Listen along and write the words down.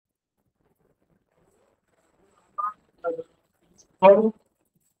So,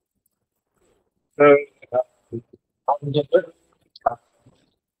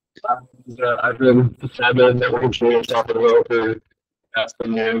 I've been admin network engineer software developer past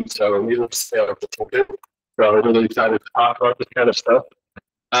 10 years, so needless to say, I'm so I'm really excited to talk about this kind of stuff.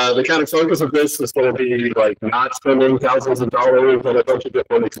 The kind of focus of this is going to be like not spending thousands of dollars on a bunch of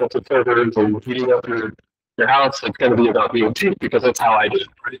different expensive servers and heating up your house. It's going to be about being cheap because that's how I do it.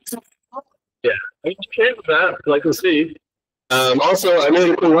 Right? Yeah, I'm okay with that. Like to see. Also, I made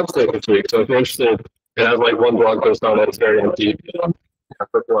a cool website this week, so if you're interested, it has like one blog post on it. It's very empty.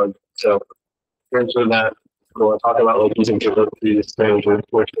 For blog. So if you're interested in that, we'll talk about like using capabilities, manager,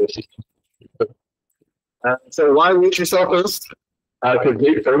 workspace. So why reach yourself first? Because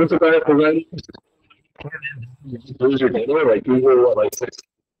big service providers lose your data. Like Google, what, like 6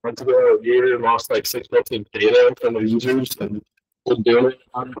 months ago, a year, lost like 6 months of data from their users and was doing it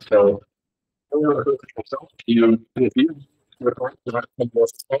on it. So you if you record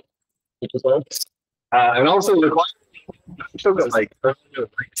which is nice. And also the client that like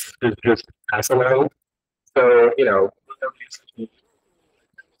is just passing around. So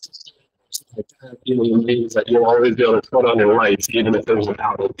means that you'll always be able to turn on your lights even if there's an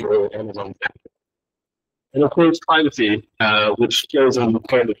outage or Amazon. And of course, privacy, which goes in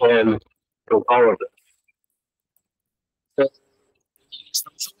hand in hand with all of it.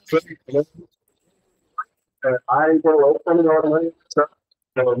 So, I go open all the money. So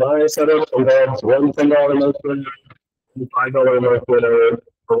my setup involves one $10 month winner, $5 a month winner, a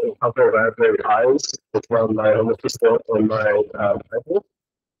couple of Raspberry Pis, which run my home assistant on my iPhone.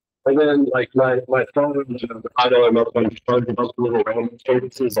 And then like my phone, the $5 a month one charge a bunch of little random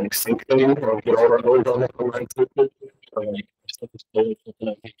services like sync thing or get all that noise on it from my system. Or like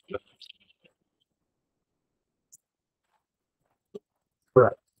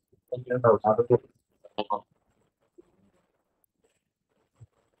correct.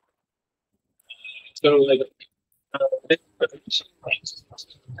 So like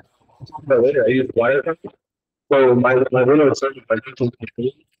later I use Wirecard. So my Windows server, my virtual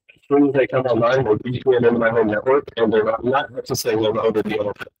machine, as soon as they come online, will VPN into my home network, and they're not necessarily over the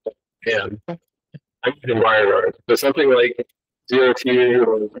other. And I'm using WireGuard. So something like zero T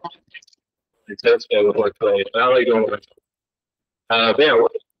or Tesco would work today. I like going with but yeah,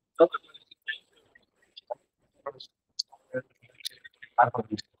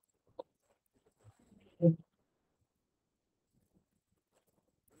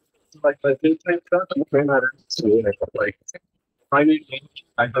 like my big type stuff, it may matter to me. Like I need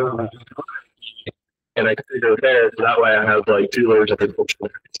I go and I can go there, so that way I have like 2 layers of encryption.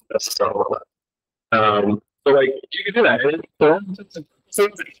 That's so so like you can do that. And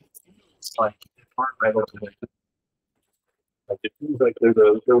it's like right over there. Like it seems like there's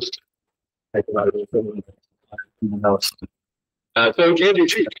a ghost type of out of someone else. So Andy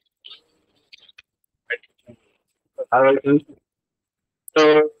Cheek. I like this.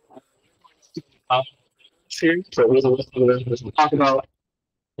 So series. So there's a list of them we'll talk about.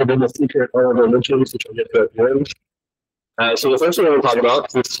 And then the secret of the mentions, which I'll get to at the end. So the first one I want to talk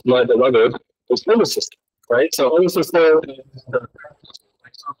about is my beloved is Home Assistant, right? So Home Assistant is the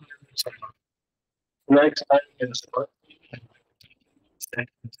next time is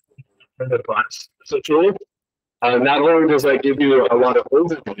the class. Essentially, not only does that give you a lot of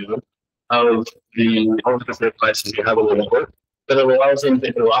overview of the Home Assistant devices you have on the network, but it allows them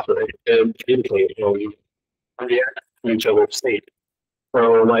to interoperate and communicate and react to each other's state.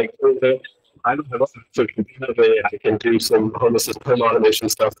 So like I don't have so I can do some home assistant home automation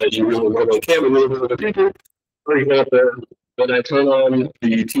stuff that you really normally can't with really other people. For example, when I turn on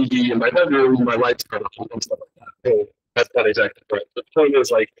the TV in my bedroom, my lights turn on and stuff like that. And that's not exactly right. The point is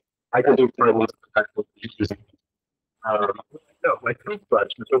like I can do things using no, my toothbrush,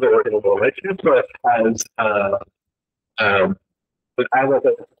 which is working a little. My toothbrush has but I have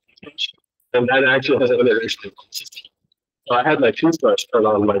a and that actually has an integration. So I had my toothbrush turned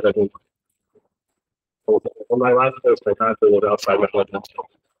on my bedroom. On my last post, I tried to live outside my bedroom.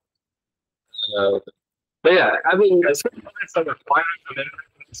 Uh, but yeah, having a certain amount of requires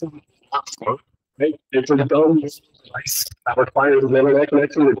right? It's a dumb device that requires an internet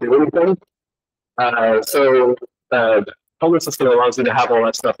connection to do anything. So Home Assistant allows you to have all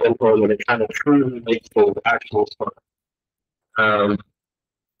that stuff in home and it kind of truly makes things actual smart.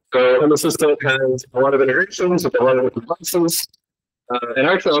 So Home Assistant has a lot of integrations with a lot of different devices. And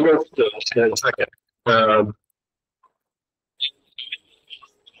actually, I'll go through this in a second. So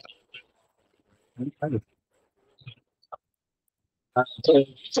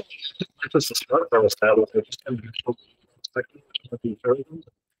just a smart thermostat with just kind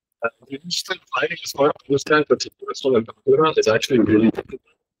of You just finding a smart thermostat that's the first one I'm talking about is actually really difficult.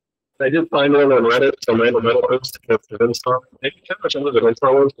 I did find one on Reddit, some random Reddit post that's the install. Maybe how much other the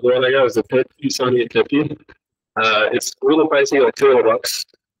install ones, but the one I got is the Pit P7850. It's a little pricey, like $200,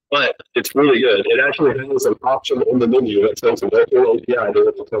 but it's really good. It actually has an option in the menu that says virtual API to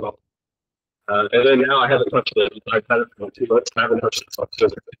it turn off. And then now I haven't touched it. I've had it for like 2 months. I haven't touched it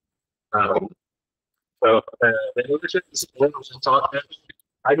physically. Um, the English is talk.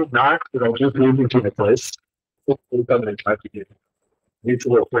 I did not, but I just moved into a place. We'll come and try to get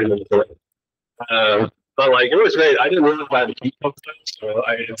mutual friends. But like it was great. I didn't really know how to heat pump stuff, so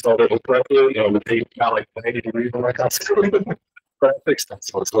I installed it correctly. They got like 90 degrees on my house. But I fixed that,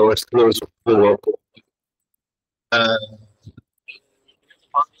 so it was really well cool. Uh,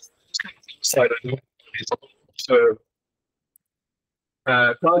 so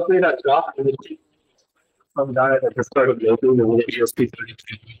probably that job some guy that just started making the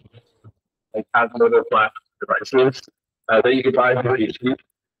ESP32 like has another flash devices that you could buy pretty cheap.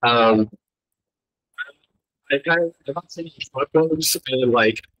 I'm not saying smartphones and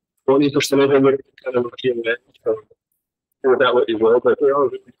like 20% of them are kind of looking at so do with that what you will, but they're all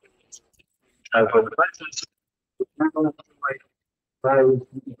really as home devices. Like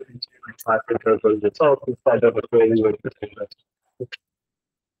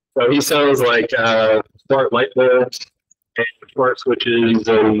so he sells like smart light bulbs and smart switches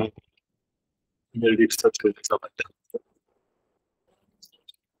and humidity sensors and stuff like that.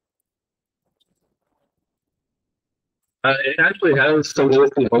 It actually has some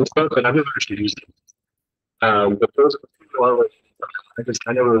listed home stuff, but I've never actually used it. But those are like,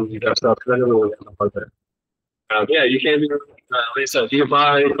 I never really use that stuff because I never really have a there. Yeah, you can do. Like I said, you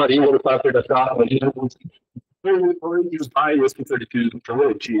buy, but you want to buy for the shop, but you or you just buy USB32 for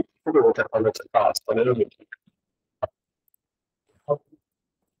really cheap. Probably won't have how much it costs, but it'll be cheap. Yeah,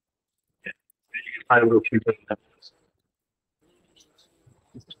 you can find a little cheaper than that.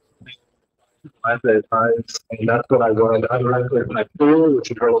 I said fives, and that's what I want. I have a Raspberry Pi 4, which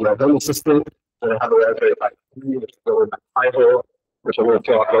is running my home system, and I have a Raspberry Pi 3, which is running my Pi-hole, which I'm going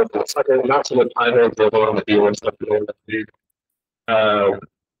to talk about in a second. Not so much Pi-hole, but on the deal and stuff that I want to do.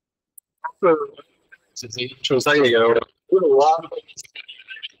 Also, so a second ago, there's a lot of things.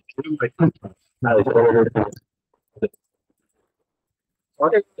 I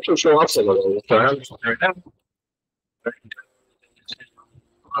can actually show off some of those. So I have this one right now.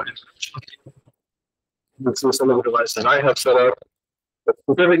 This is some of the devices that I have set up. But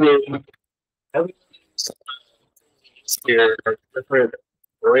specifically, here are different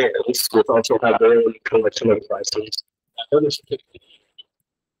brands, which also have their own collection of devices. So there's like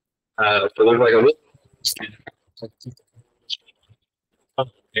a little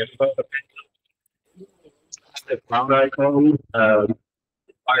cloud icon,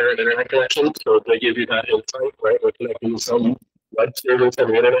 fire and internet connection, so they give you that insight, right? We're connecting some web service and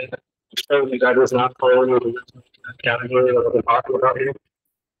the internet. Apparently that is not falling into the category that we're talking about here.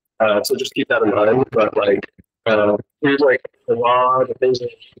 So just keep that in mind. But like here's like a lot of things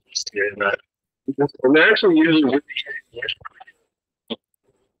that you can see in that. And they're actually using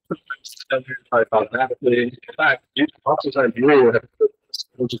automatically. In fact, you oftentimes you will have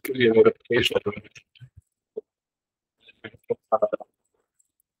will just give you a notification.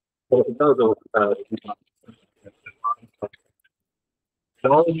 Well, it does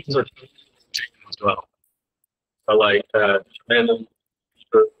and all of these are as well. So like random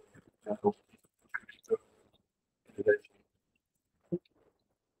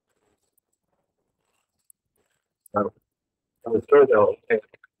I'm sure they'll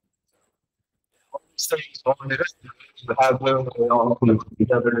all these things all in it have them they all come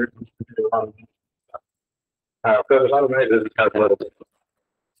together. But a lot of night is kind of little bit.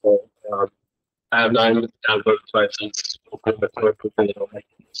 So I have 9 download devices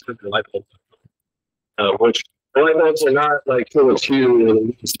which the light bulbs are not like full of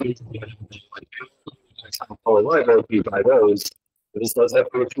you light bulbs you buy those. This does have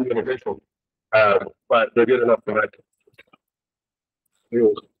full of integration. But they're good enough to make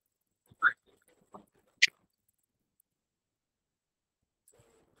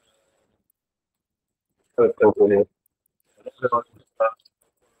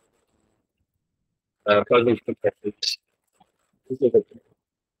cousins protected.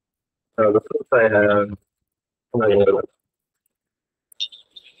 The first I have, I'm not gonna do it.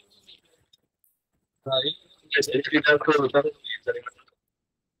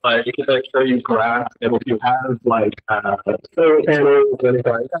 You can make sure you graph, and if you have like solar panels,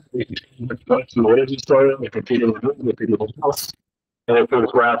 anything like that, you can go to energy store, if you're feeding the room, if you're feeding the house, and if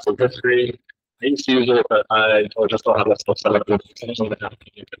there's graphs and history, I used to use it, but I just don't have that stuff set up.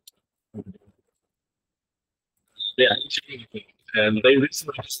 Yeah, and they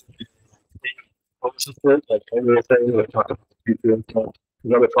recently just like everything they talked about the future and stuff.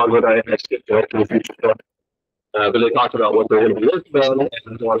 Another project I actually get built in the future stuff. But they talked about what they're going to be working on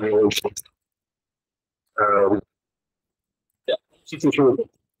and a lot of their own stuff. Yeah, it's true.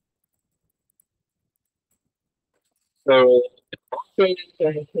 So,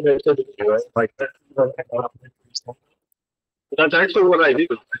 like that's actually what I do.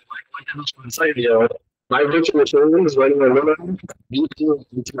 Like I was going to say, my virtual machine is running a little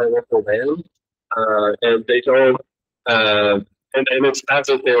into my local band, and they don't, and it's as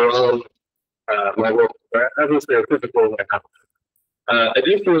if they were on my local, as if they're physical. I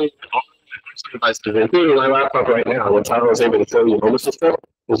do feel all my devices, including my laptop right now, which I was able to tell you home assistant,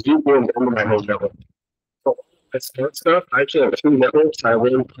 is deeply into my home network. So that's smart stuff. I actually have two networks. I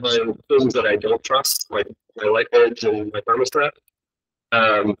live on things that I don't trust, like my light bulbs and my thermostat.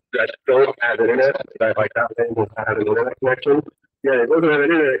 That don't have internet, that like that thing will have an internet connection. Yeah, it doesn't have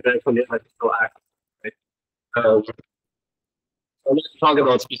an internet connection, yet like still active. Right? I'm not talking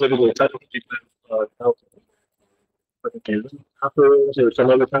about specifically technical people afterwards or some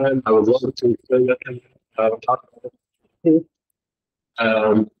other time. I would love to explain that thing. Talk about it.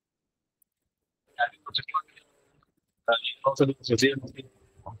 Um, also, museum.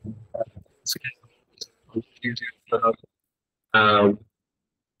 Um,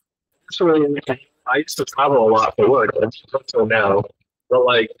 Actually, I used to travel a lot for work, and so now, but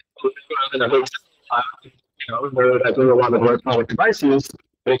like in a hotel, I do a lot of electronic devices,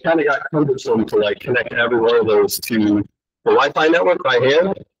 but it kind of got cumbersome to like connect every one of those to the Wi-Fi network by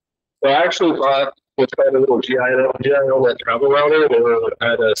hand. So I actually bought what's called a little GIO net travel router. They were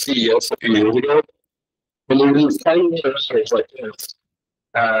at a CES a few years ago, and there these tiny little routers like this.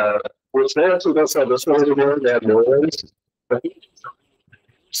 Which they actually don't sell this one anymore. They have no ones. But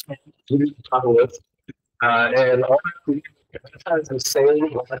travel with. And all it has the same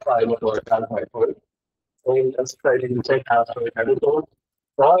Wi-Fi network as my phone. And that's trying to take password everything. So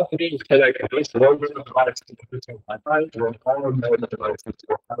all I have to do is connect at least one of the devices to the Wi-Fi, and then all of the devices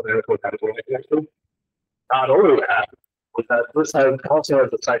to have their Wi-Fi connection. Not only that, but that this has also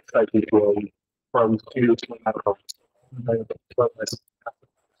has a site VPN from two to another.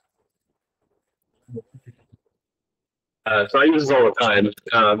 So I use this all the time.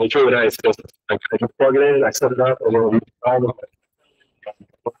 It's really nice because I just plug it in, I set it up, and then all the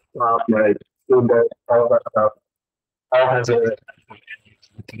my food bed, all that stuff, all has a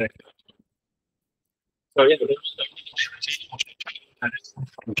connected. So yeah, there's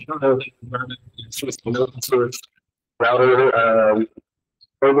an open source router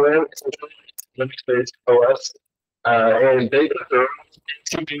program, essentially, Linux-based OS, and they got their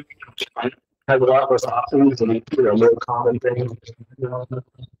own has a lot less options and more common things.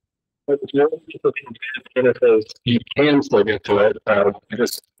 But if you're looking for the benefits, you can still get to it.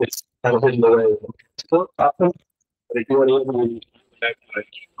 Because it's kind of hidden away. It's still often, but if you want to really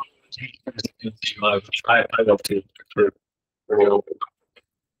I love to for real.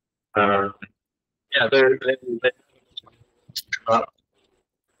 Yeah, they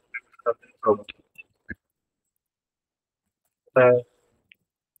uh,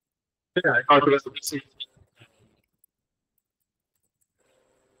 yeah, I talked about this.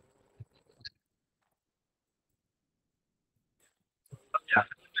 Yeah,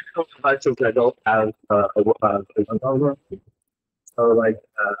 devices that don't have a browser. So like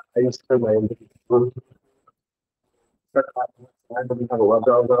I used to put my I didn't have a web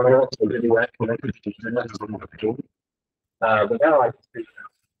browser on it, so maybe that connected to the internet is a little bit cool. But now I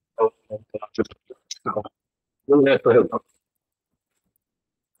just really nice for him.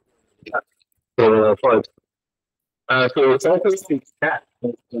 Fun. So it's also this cat.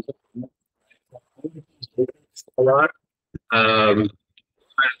 A lot. Let's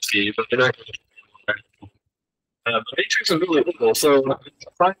see, but they're not. The matrix is really cool. So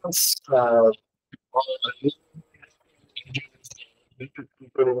science.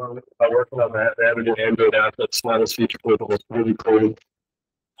 Working on that. They have a new Android app that's not as feature proof. It's really cool.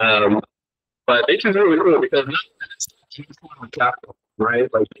 But matrix is really cool because it's capital,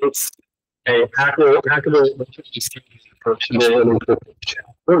 right? Like it's a hackable function.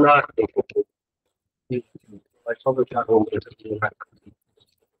 They're not like public capital.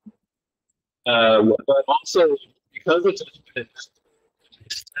 But also because it's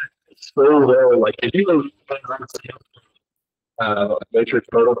so low, like if you matrix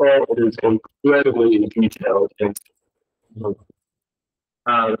protocol, it is incredibly detailed and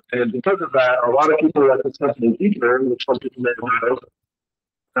because of that, a lot of people at this company feature, which some people may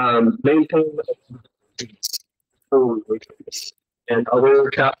know, maintain matrix and other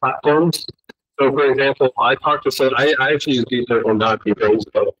chat platforms. So, for example, I talked to some. I actually use Beeper or not Beeper,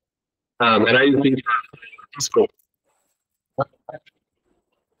 so, and I use Beeper for school.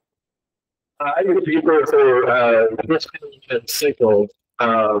 I use Beeper for and signal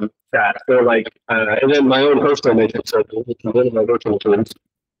that. So, like, and then my own personal matrix. So, one of my virtual tools.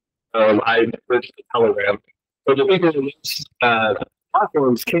 I switched to Telegram. So the people in these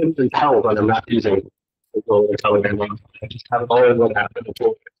platforms can't even tell when I'm not using Google or Telegram. I just have all of what happened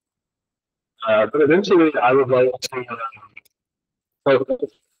before. But eventually, I would like to.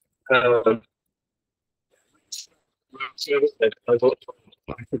 Uh,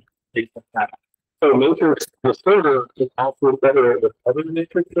 so Matrix, the server is also better with other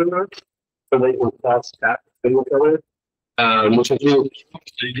Matrix servers, so they can cross chat with each other, which is really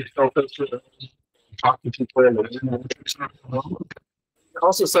so you get focused talk to people in the Matrix server.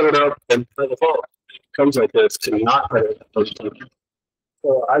 Also set it up and by default it comes like this to not put it first time.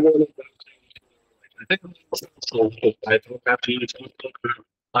 So I go to I think so I don't have to use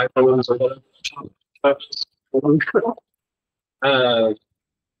iPhones or whatever. Uh,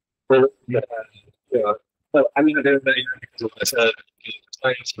 yeah, yeah. But I mean, I didn't really because I said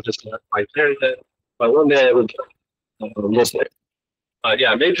science was just not my area. But one day I would miss it.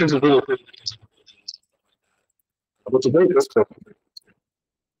 Yeah, Matrix is really cool because it's a very good stuff.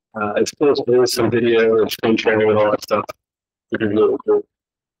 It's cool to do some video and screen sharing and all that stuff. Which is really cool.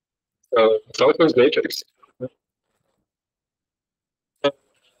 So it was Matrix.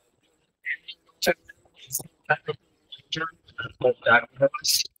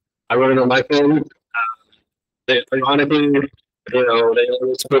 I run it on my phone. They ironically, they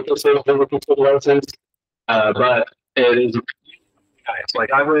always put the same devices, but it is nice.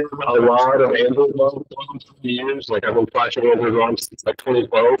 Like I've run a lot of Android ROMs for years. Like I've been flashing Android ROMs since like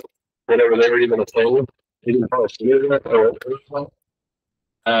 2012, whenever they were even a thing. They didn't probably see it yet.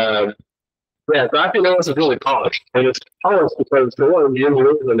 Yeah, so I think that was really polished, and it's polished because for one, the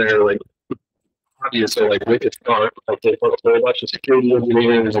engineers in there like obviously like wicked smart, like they put a bunch of security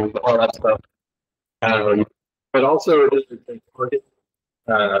engineers and all that stuff. Um, but also it is a target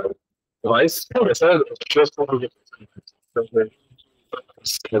device. Like I said, it's just one of the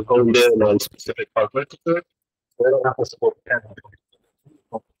and honed in on specific hardware to it. So they don't have to support the camera.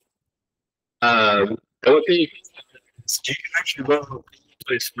 And what you can actually run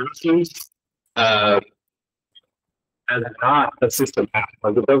place services as not a system app.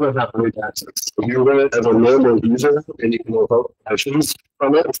 Like it doesn't have root access. If you run it as a normal user and you can revoke actions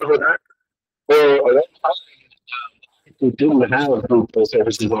from it and stuff like that. Or at that time, we didn't have Google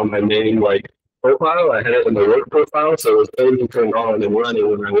services on my main like profile. I had it in the work profile, so it was only turned on and running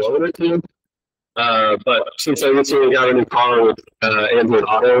when I wanted it to. But since I recently got a new car with Android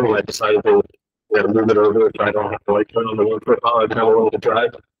Auto, I decided to move it over so I don't have to like turn on the work profile. I have a little to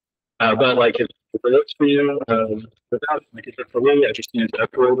drive. But like if it works for you, without like if it's for me, I just use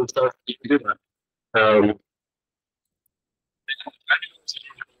F-Word and stuff. You can do that.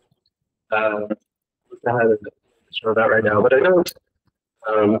 I haven't show that right now, but I don't.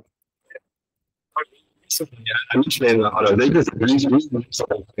 Um, I'm just saying that auto. They just reuse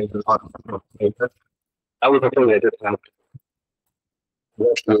something. That was the thing they did have.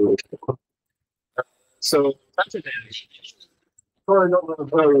 That's really cool. So that's advantage. So I don't know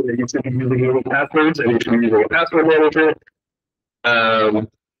how you should be using Google passwords and you should be using a password manager. There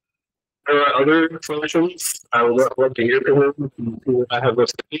are other solutions. I would love to hear from them. I have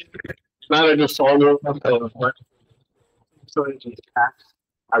this. Not I just saw them.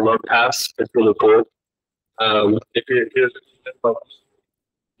 I love Pass. It's really cool. If you're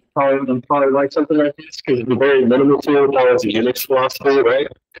probably like something like this because it's very minimal to it. Now it's a Unix philosophy, right?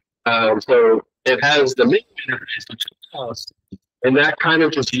 So it has the main interface, which is Pass, and that kind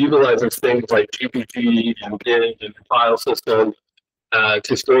of just utilizes things like GPT and Git and the file system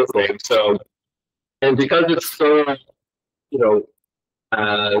to store things. So, and because it's so, you know,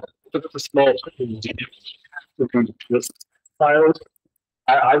 because it's a small thing, you can just files.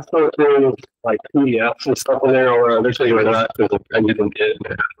 I've put things like PDFs and stuff in there, or there's things like that because I didn't get it.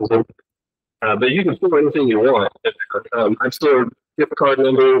 But you can store anything you want. I've stored gift card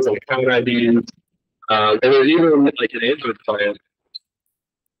numbers and account IDs, and there's even like an Android client.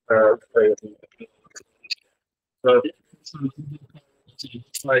 So it's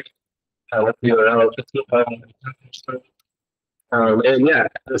like let's do it out. And yeah,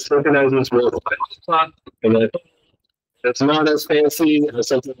 it synchronizes with and then it's not as fancy as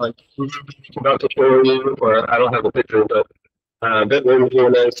something like about to show you, or I don't have a picture, but Bitcoin is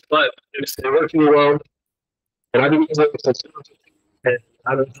really nice, but it's working well. And I've been using it since and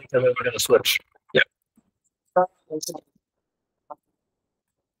I don't think I'm ever going to switch. Yeah.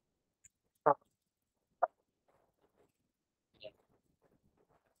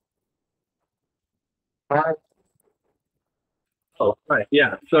 Uh, oh, right,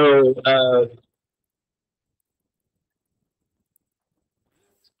 yeah. So the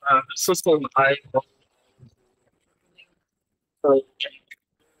system I so,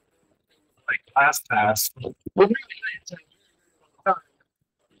 like LastPass.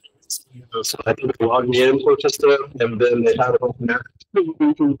 So I think they logged me in for just a, and then they had a whole map,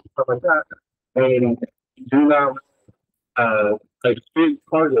 stuff like that. And do not like big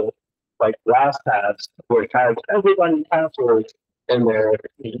cargo like LastPass, where it has everybody's passwords in there.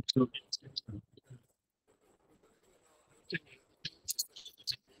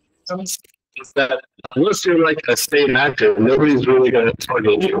 Is that unless you're like a state actor, nobody's really going to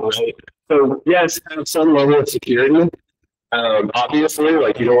target you, right? So yes, have some level of security. Obviously,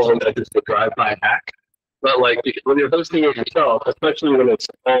 like you don't want that just a drive-by hack, but like when you're hosting it yourself, especially when it's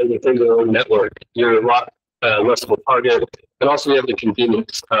all within your own network, you're a lot less of a target, and also you have the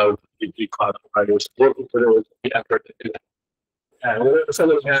convenience of the cloud providers working for the effort to do that. Some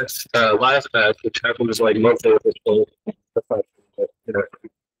of the hacks, last patch, which happens like monthly at this point,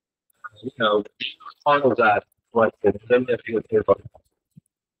 you know, all of that, like, then if you get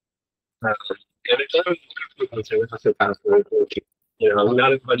and it's always a password, which, not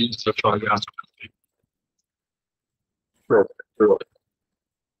everybody uses a strong password. Sure, sure.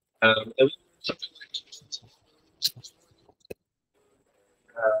 And something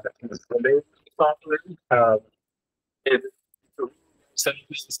like the main software, it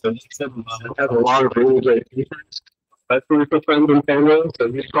has a lot of really great features. Especially for friends and family, so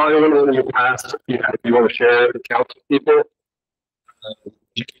you probably want to in your past, if you want to share accounts with people,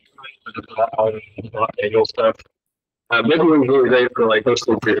 you can try annual stuff. Maybe when you're really for like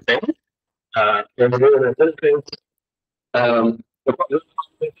hosting for your family, and doing other things. The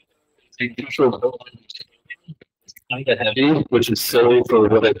usual kind of heavy, which is silly for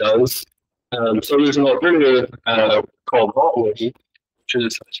what it does. So there's an alternative called Vault-Wiki, which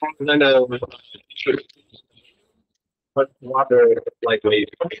is, as far as I know, much water lightweight.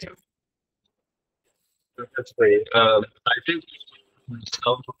 That's great. I think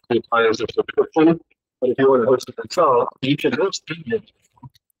some requires a subscription, but if you want to host it yourself, you can host it.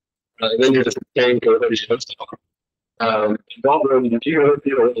 And then you're just paying for whatever you host it on. Vault Roadie, the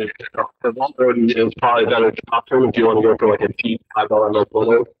Vault Roadie is probably a better option if you want to go for like a cheap $5 month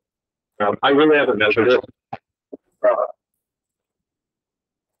load. I really haven't measured it.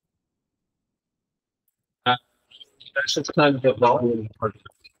 That's just kind of the volume part.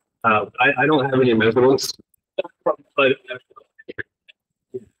 I don't have any measurements, but can't say.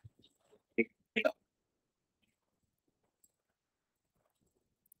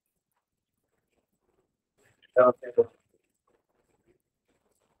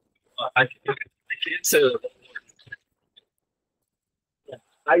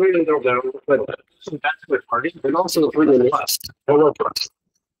 I really don't know, but that's what party, and also it's really Rust, Hello Rust,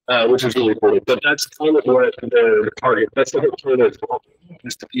 which is really cool. But that's kind of what the target. That's the whole point of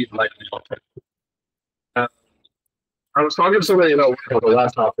is to be like the alternative. I was talking to somebody about the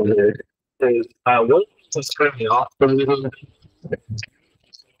laptop in here. Is what is currently off from the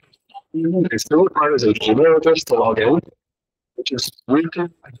it's still required as an email address to log in, which is weird. I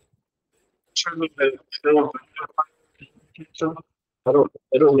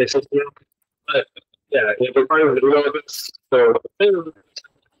don't make sense to me. But yeah, it requires an email address. So I don't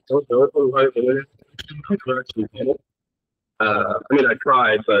know if I'm right with it. I mean, I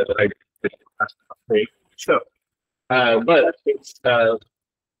tried, but I didn't. So, but it's a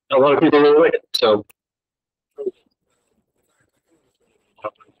lot of people really like it. So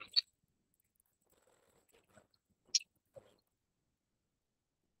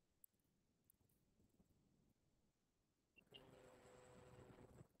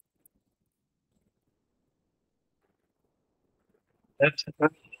that's why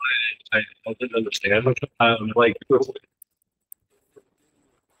I didn't understand. Like,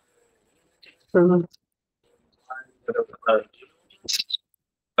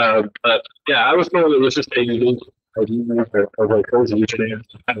 but yeah, I was told it was just a unique idea of like those username.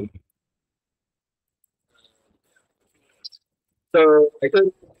 So I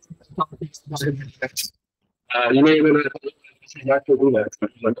think you may even actually do that for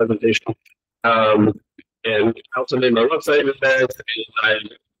my presentation. Um, and I also made my website with that, and I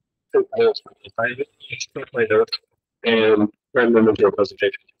took notes. I took my notes and turned them into a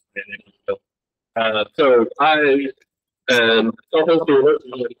presentation. So I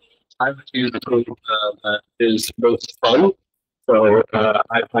I like to use a tool that is most fun. So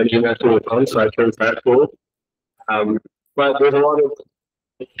I find that really fun, so I chose that tool. But there's a lot of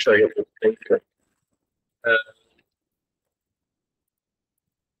sure I get this thing here. Uh,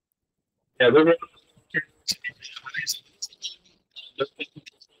 yeah, there's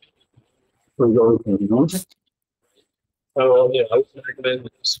we're going to use. So yeah, I would recommend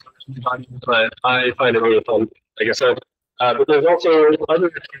this, but I find it really fun. Like I said, but there's also other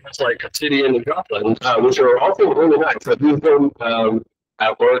things like Obsidian and Joplin, which are also really nice. I've used them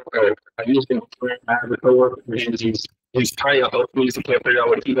at work. Or I've used them for I have a coworker who uses these tiny keys. He can't figure out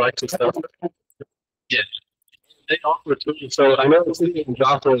what he likes and stuff. Yeah, they offer too. So I know Obsidian and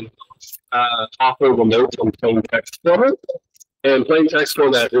Joplin offer remote and plain text format, and plain text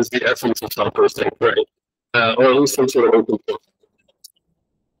format is the essence of self-hosting, right? Or at least some sort of open source.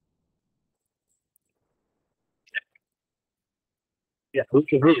 Yeah,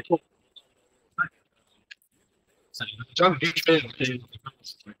 which is really cool. So, John Beach fan, yeah,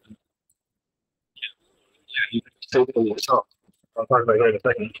 you can take it yourself. I'll talk about it in a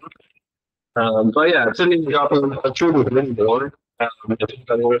second. But yeah, sitting in Joplin, I'm sure there's many more. I think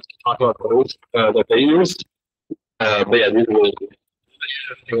I want to talk about those that they used. But yeah, these are really cool.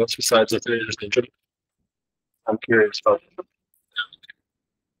 Anything else besides the three distinction? I'm curious about.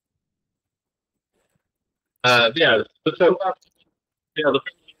 Yeah, so, yeah, the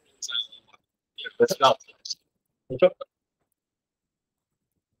that's about.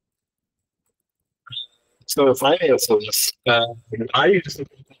 So finances, I use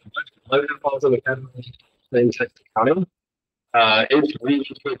budget falls in the category things like accounting. It's really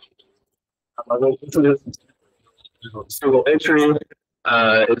quick. It's a single entry.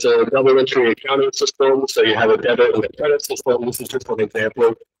 It's a double entry accounting system. So you have a debit and a credit system. This is just an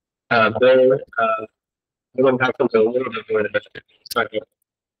example. There, I'm going to have something a little bit more in a second.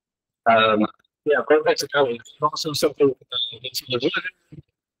 Yeah, complex accounting is also something that's legit. There's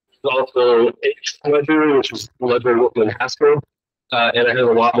also H ledger, which is ledger within Haskell. And it has a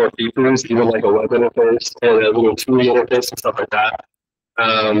lot more features, even like a web interface and a little TUI interface and stuff like that.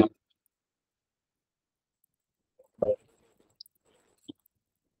 Um,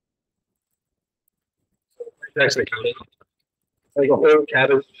 Actually, like a whole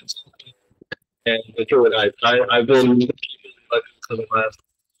category, and it's really nice. I've been keeping like for the last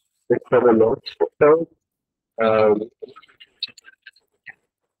 6 7 months or so. Um,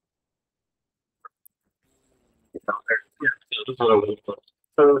 yeah, this is what I'm looking for.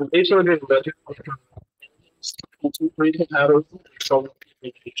 So H100 ledger, three patterns, some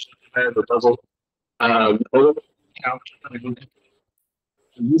communication and the puzzle.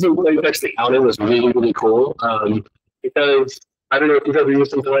 Using plain text accounting was really, really cool because I don't know if you've ever used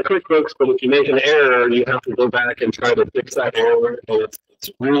something like QuickBooks, but if you make an error, you have to go back and try to fix that error. And it's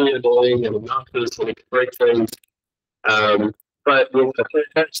really annoying and obnoxious and it can break things. But with the plain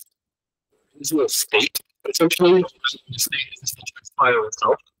text, this is a state, essentially. The state is the text file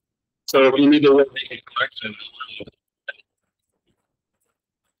itself. So if you need to make a correction,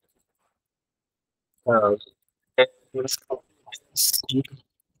 uh, you can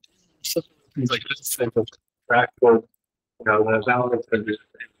things like this type of track for the balance and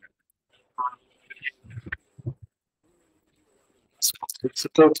it's a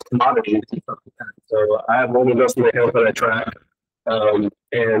commodity. So I have one investment account that I track. And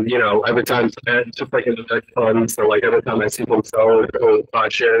every time it's just like an index fund. So like every time I see them sell or buy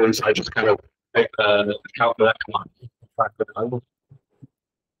shares, I just kind of account for that commodity. That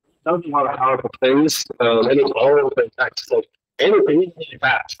was a lot of powerful things. And it's all open text. Like anything really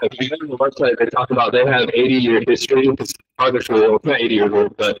fast. Like if you go to the website, they talk about they have 80-year history. It's artificially old, not 80 years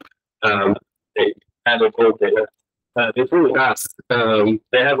old, but they have a old data. It's really fast. They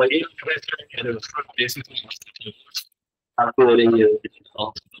have like 80 years history, and it was basically calculating your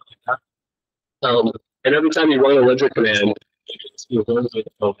results. Like that. And every time you run a ledger command, you learn the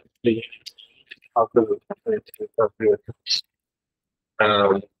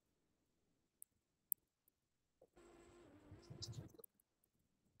um,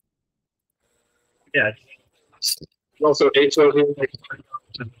 yeah. Also, HO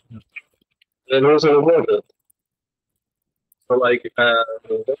and also a little bit. So like,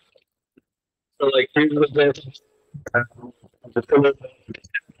 here's an example. The pillar,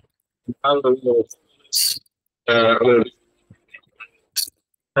 I'm gonna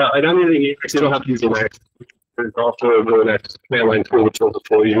I don't really actually don't have to use the next. There's also a really nice command line tool which will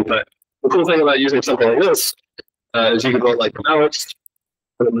for you. But the cool thing about using something like this is you can go like Alex,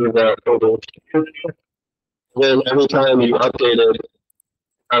 and move that over. Then every time you update it,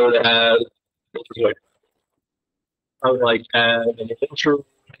 I would add like add an intro,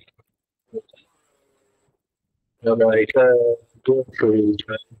 like groceries,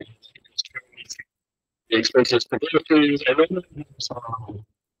 the expenses for groceries, and then some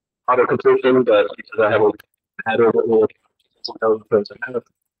auto completion, but because I haven't had over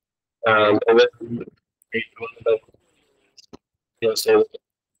and then So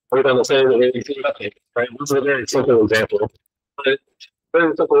every time I say it, you see nothing, right? This is a very simple example, but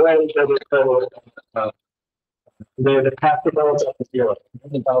very simple way that the path to balance out the zero. You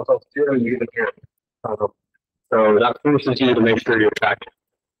can balance out the zero, you get a zero. Um, so that forces you to make sure you're tracking.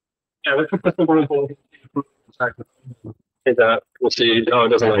 Yeah, that's just a simple example. Is that we'll see, oh, it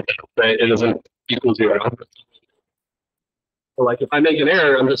doesn't like that, right? It doesn't equal zero. So like if I make an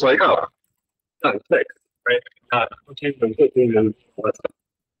error, I'm just like, oh, done, fixed, right? Okay, I'm thinking and what's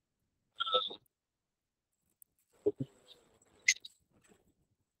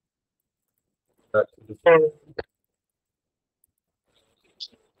that?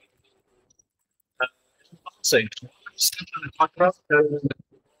 Same. Stuff that I talked about.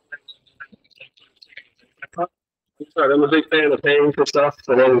 Sorry, I'm a big fan of paying for stuff,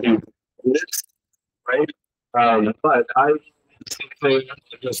 so then you mix, right? But I simply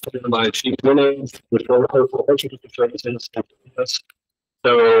just put in my cheap winnings, which will host a bunch of different services.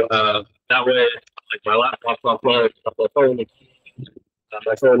 So that way, like my laptop's offline, my phone,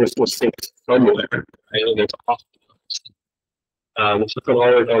 my phone is just synced somewhere, right? And it's off. It's just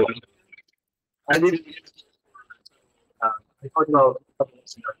always on. I need. I talked about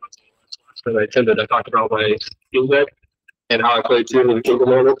that I attended. I talked about my skill deck and how I played tune with the cable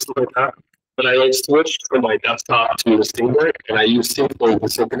model and stuff like that. But I like switched from my desktop to the Steam Deck, and I used Sync to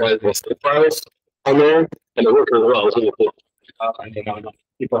synchronize my save files on there, and it worked really well. It was really cool. I think I'm gonna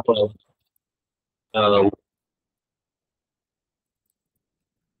keep up well.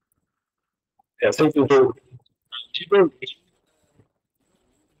 Yeah, something for cheaper.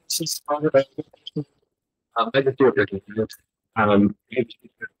 This is I just do it for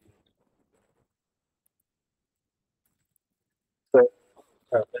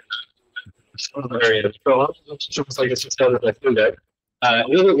so, area. So it's like it's just kind of like that.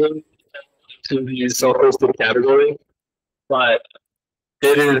 It doesn't really to the self-hosted category, but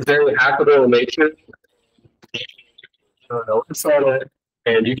it is very hackable in nature. Notice on it,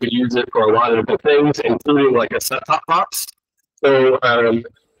 and you could use it for a lot of different things, including like a set-top box. So, how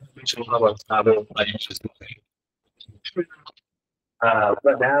much travel I use this.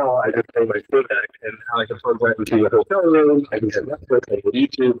 But now I just pay my food deck, and now I can plug that into a hotel room. I can get Netflix, I can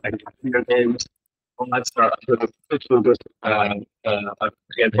get YouTube, I can get video games, all that stuff. So it's literally just a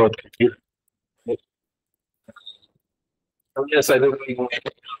handheld computer. So yes, I think we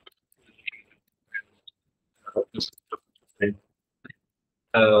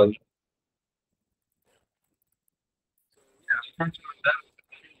um,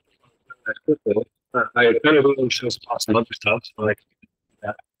 I kind of really shows some other stuff like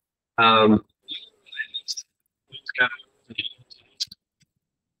that. Um,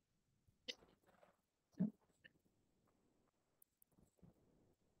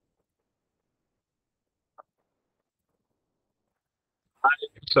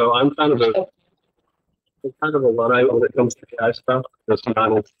 so I'm kind of a luddite when it comes to AI stuff. There's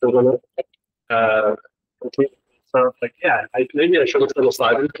not interested in it. Uh, so like yeah, maybe I should have put a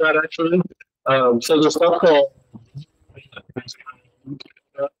slide into that actually. So there's stuff called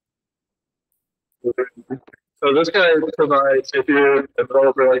so this guy provides if you're a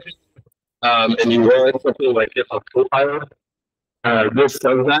developer like and you run something like GitHub Copilot, this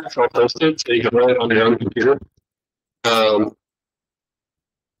does that self-hosted, so you can run it on your own computer.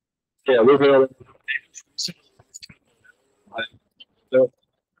 Yeah, we're going. So,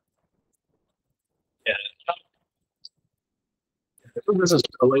 yeah, I think this is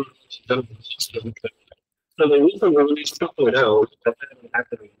a link. So they recently released 2.0 that didn't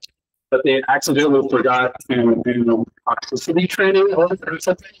activate, but they accidentally forgot to do toxicity training on it or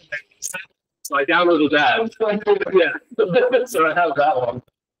something. So I downloaded that. Yeah, so I have that one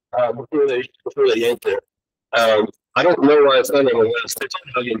before they yanked it. I don't know why it's not on the list. It's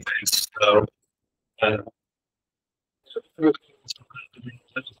on Hugging Face. So uh,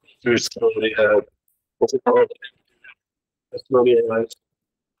 there's somebody what's it called? Testimony analyzed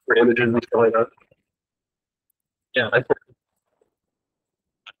for images and stuff like that. Yeah,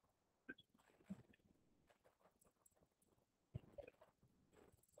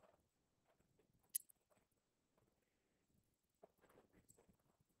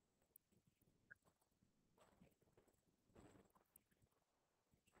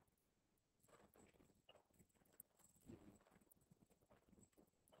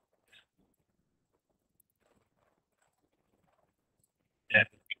 yeah,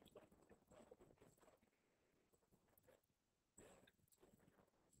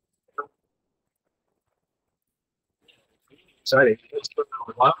 exciting. It's been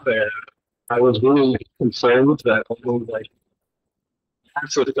a lot there. I was really concerned that only like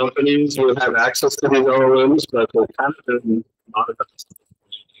So the companies would have access to these LLMs, but they're kind of not enough.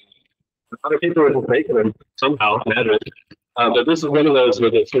 A lot of people are just making them somehow, magic. But this is one of those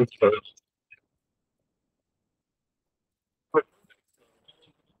with a search code.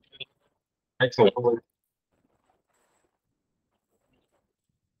 Excellent.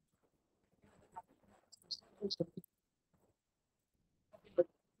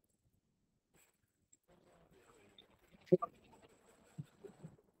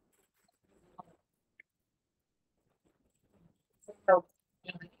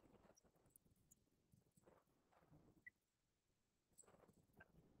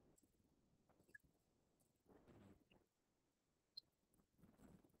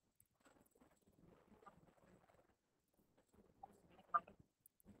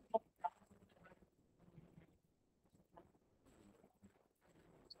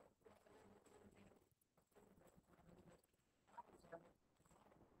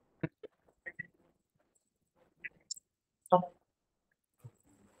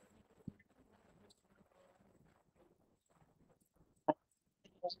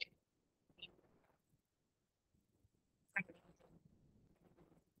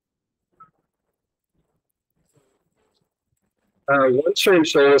 One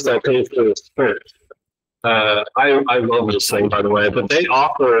strange service I paid for is Sprint. I love this thing, by the way, but they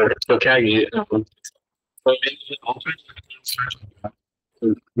offer Tokagi. But it offers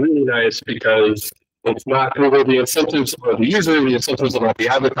is really nice because it's not really the incentives of the user, the incentives of the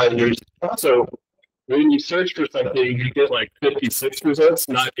advertisers. So when you search for something, you get like 56 results,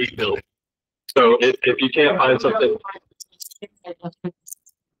 not 8 billion. So if you can't find something,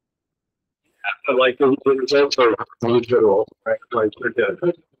 like the results are really general, right? Like they're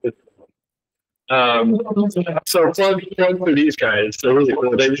good. So plug for these guys. They're really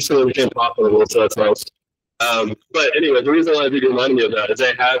cool. They recently became profitable, so that's nice. But anyway, the reason why they reminded me of that is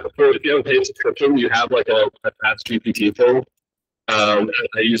they have, if you have a paid subscription, you have like a fast GPT thing. I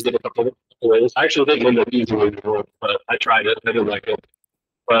used it a couple of ways. I actually didn't end up using it anymore, but I tried it. I didn't like it.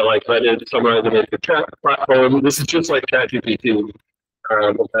 But like I did summarize it in the chat platform. This is just like ChatGPT.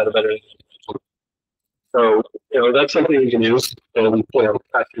 Had a better. So that's something you can use. And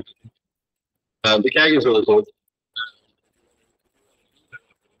the CAG is really cool.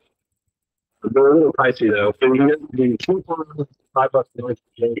 They're a little pricey though. So you get the $2.5 out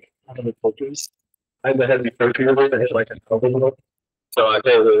of the filters. I had the heavy filter with it. I had like a cover look. So I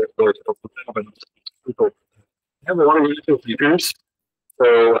pay for it. I have a lot of really cool features.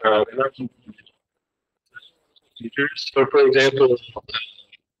 So features. So for example,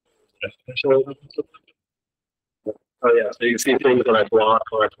 oh yeah, so you can see things that I block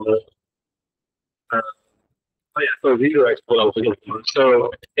or I promote. Oh yeah, so these are actually what I was looking for.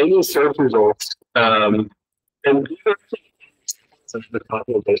 So any search results, and these are such the top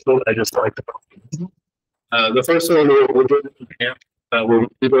of the I just like the first one we're doing AMP. We're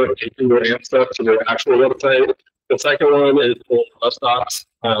doing AMP stuff to their actual website. The second one is for bus stops,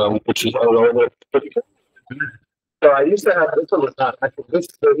 which is irrelevant. So I used to have this one was not actually this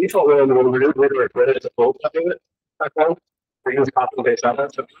the default one when we were ready to full of it back then. We use copy and paste out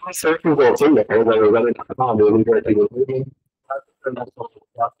that. So search results in there that are running.com and we're going to and that's all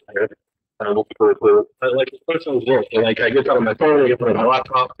there. Like the first one's work. Like I get that on my phone, I get that on my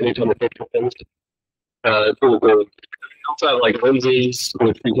laptop, anytime I take things. It's really good. Also have like lenses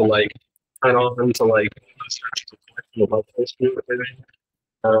which you can like turn on to like search about history or anything.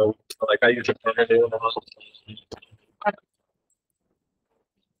 So, like I use it for everything.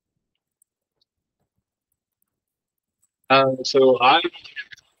 So I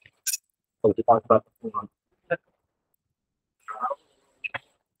talk about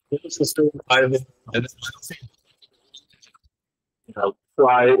the system. I've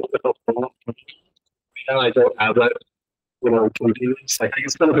tried and I don't have that, convenience. Like I can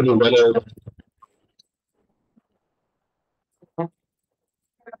spend a bit of better.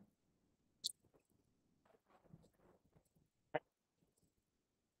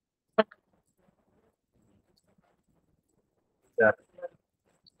 Yeah,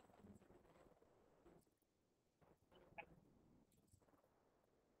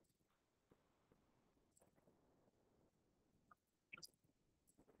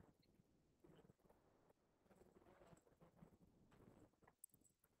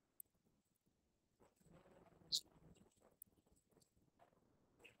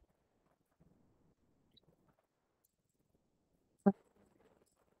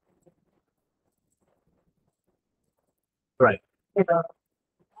 right.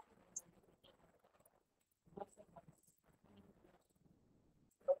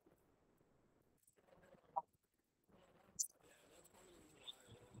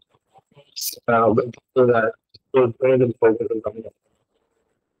 So that those random focus is coming up.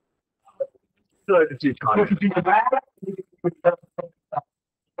 So I just use content.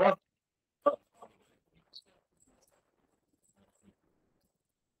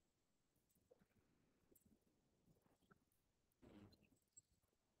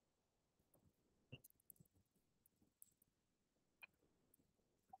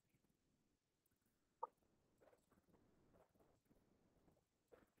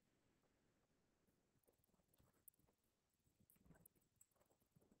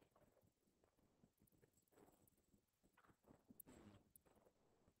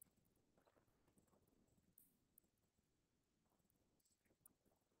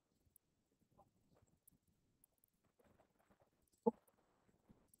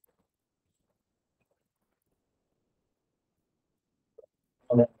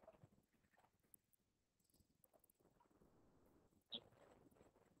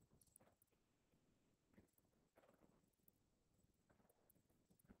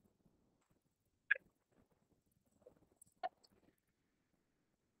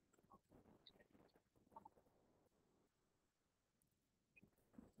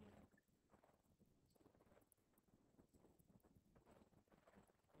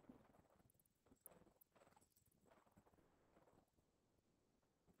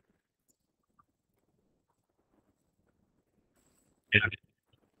 Yeah.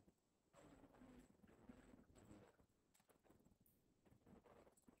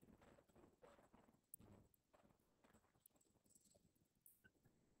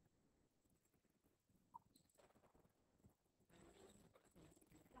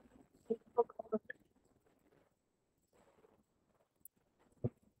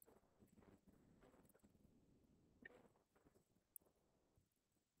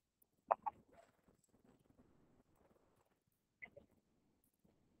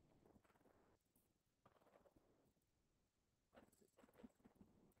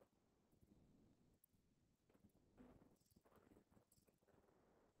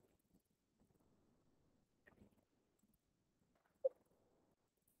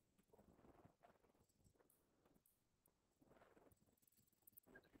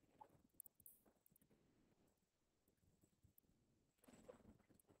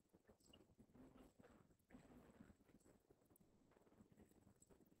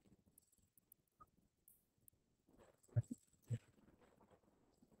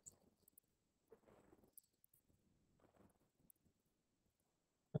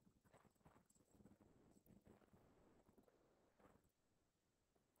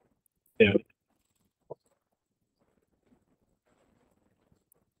 Yeah.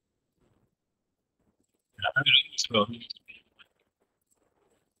 So,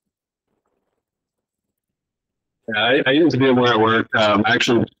 yeah, I use VMware at work.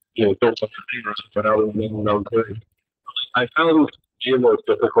 Actually, built something, but I don't know good. I found VMware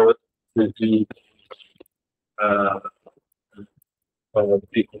difficult to the uh,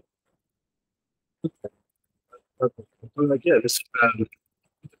 people. Okay. I'm like, yeah, this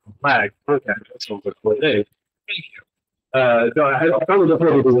flag. Okay, that's sounds like a cool day. No, I found it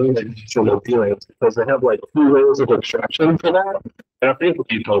definitely related to the feelings because they have like two ways of extraction for that. And I think with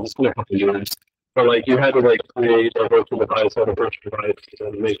people, it's been a couple of years. But like you had to like create a virtual device on a virtual device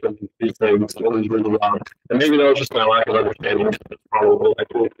and make them these things. And it was really long. And maybe that was just my lack of understanding. It's probably like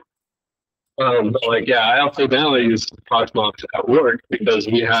cool. But like yeah, I also now I use Proxmox at work because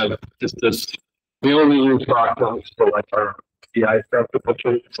we have just this. We only use Proxmox for like our CI stuff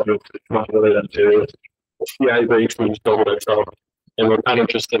essentially, so it's not really that serious. CI breaks we just build it ourselves, and we're kind of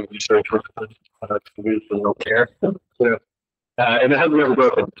just in research for we just don't care. Yeah. And it hasn't ever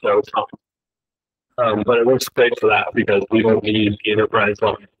broken, so it's fine. But it works great for that because we don't need the enterprise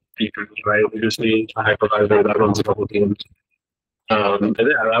level features, right? We just need a hypervisor that runs a couple of games. And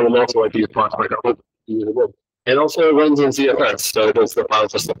yeah, I would also like to use Proxmox. It also runs in ZFS, so it does the file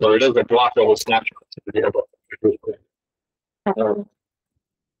system. So it does a block level snapshot. Um,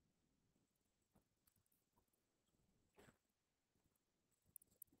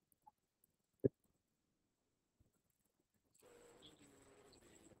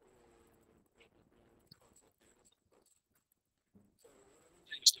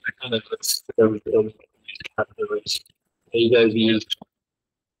 I kind of categories. You guys use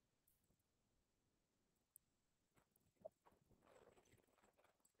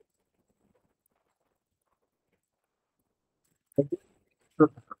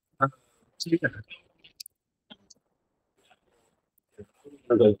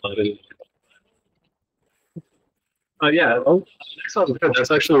yeah, oh, that sounds good. That's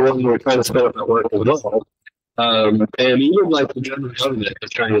actually one we're trying to spin up at work as well. And even like the general government is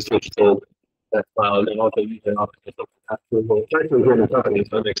trying to switch to that cloud and also use it off of actual, it's actually here in the company,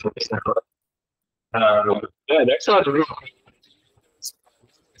 so it makes sense now. Yeah, next one's really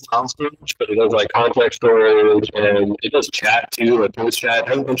sounds good, but it does like context storage and it does chat too, like voice chat,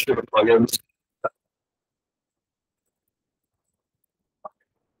 has a bunch of different plugins.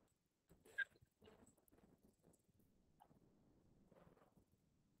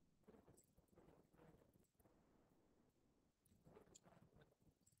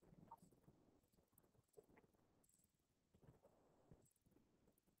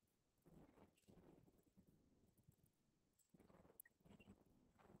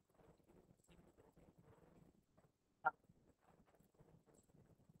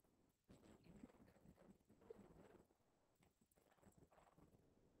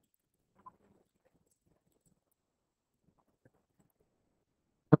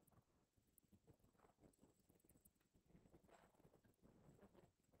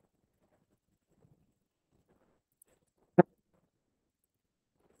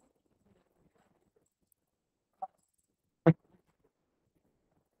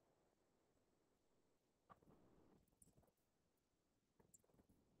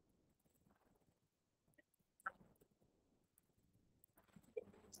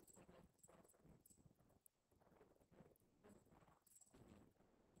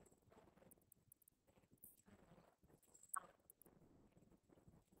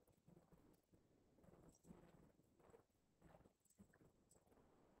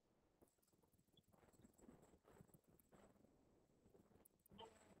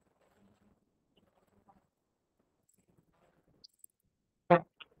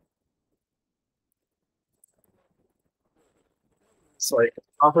 It's like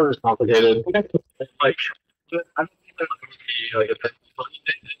often is complicated. Like I don't think that would be like a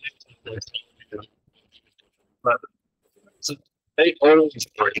but so they always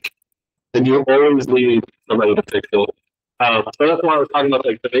break. And you always need somebody to fix it. So that's why I was talking about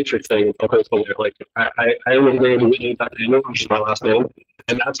like the matrix thing. Okay, so like I was named Whitney Daniel, which is my last name,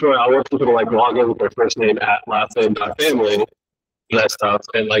 and that's where I want people to like log in with their first name at last name family and that stuff,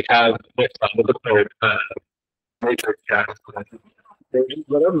 and like have mixed up with the code matrix chat.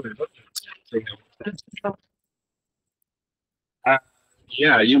 Whatever. Uh,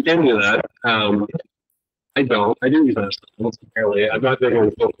 yeah, you can do that. I don't. I do use that apparently. I'm not big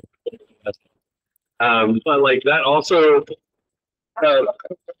on focus. But like that also better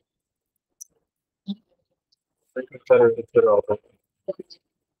consider all that.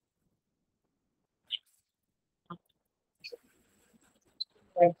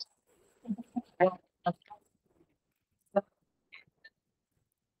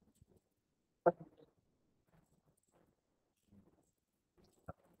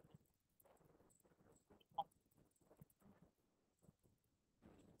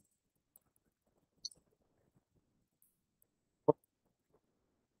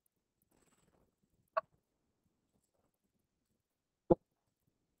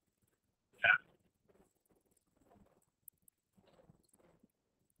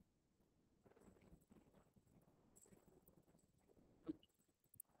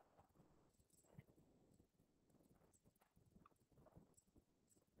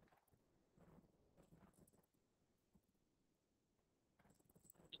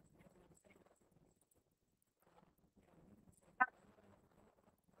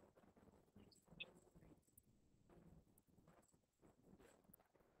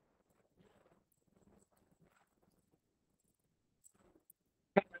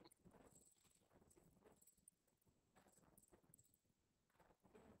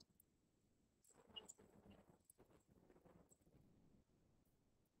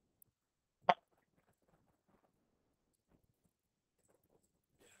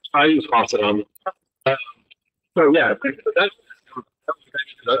 I use Posidon. Uh, so yeah, that's an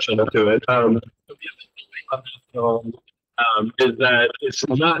introduction to it. Is that it's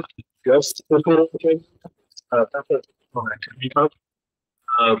not just the total thing. That's what activity pump,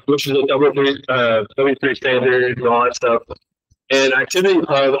 which is a W3 standard and all that stuff. And Activity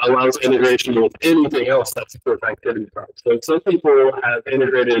Hub allows integration with anything else that supports Activity Hub. So some people have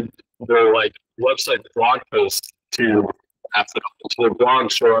integrated their like website blog posts to apps that so their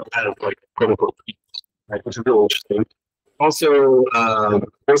blogs show up as like quote unquote, right, which is really interesting. Also,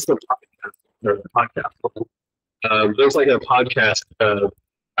 there's the podcast. There's like a podcast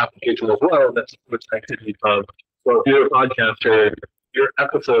application as well that's which Activity Hub. So if you're a podcaster, your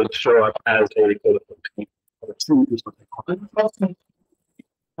episodes show up as a quote unquote.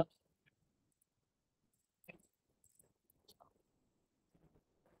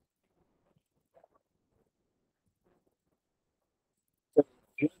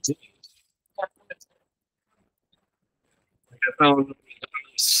 found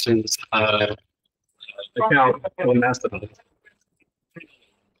his account on Mastodon.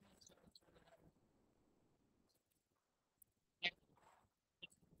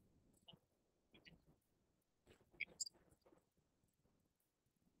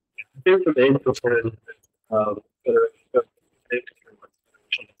 Here's the main concern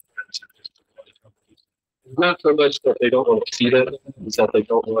not so much that they don't want to see it, it's that they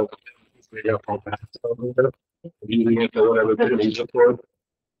don't want to figure out how fast using it or whatever they're going to use it for.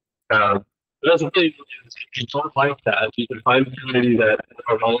 But that's the thing, is if you don't like that, you can find a community that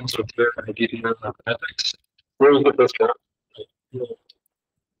aligns with their ideas of ethics. Where's the first one?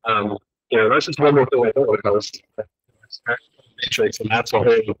 Um, that's just one more thing I know about matrix, and that's a whole.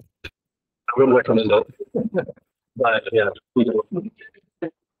 I wouldn't recommend it, but yeah.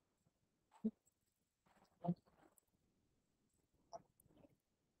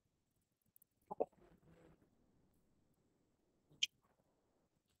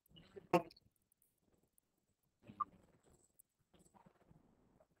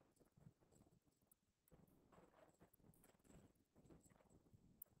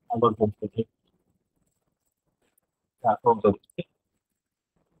 I love them.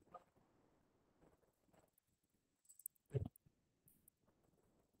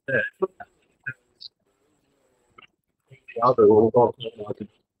 Yeah. The other will talk about it.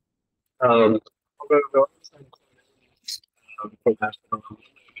 Although from Mastodon,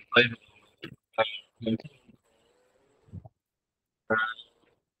 PHANPY,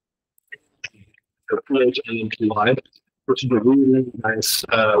 which is a really nice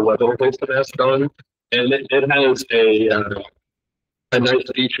web interface to Mastodon, and it has a nice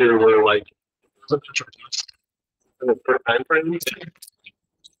feature where like per time frame.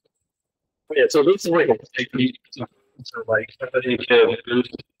 Yeah, so this is like a technique. So like somebody can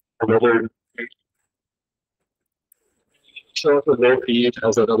boost another show up in their feed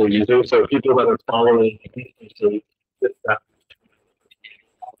as another user. So people that are following get that.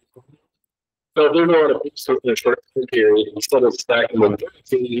 So if they're not a boost in a short period, instead of stacking them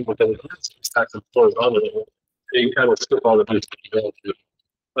vertically within the class, stack them horizontally, you can kind of skip all the boosts that you want to.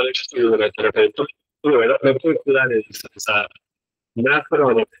 But it's just really nice interface. But anyway, the point to that is that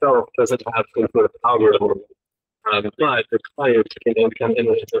Mastodon itself doesn't have some sort of algorithm, but the client can come in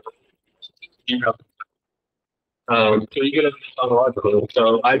with a so you get a chronological.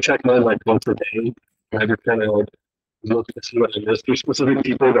 So I check mine like once a day. I just kind of like look to see what I missed. There's specific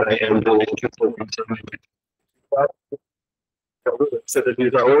people that I am really interested in. So that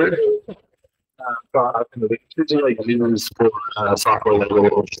use that word. It's usually like used for software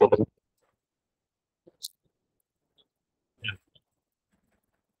level.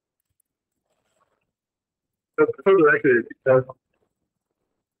 But for the record, that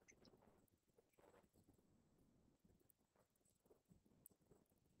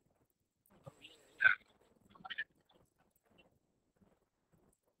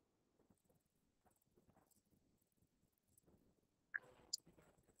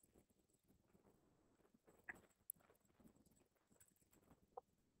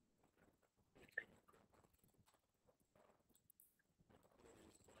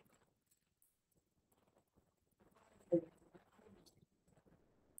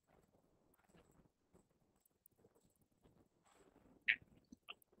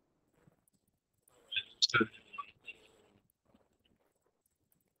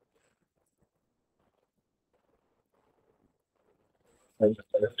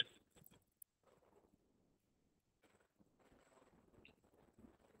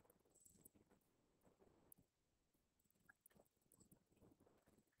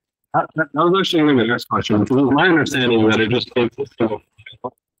was actually going to be the next question. Because it was my understanding that it just takes a single.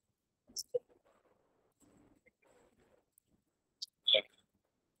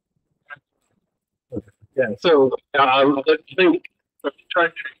 Yeah. So I think trying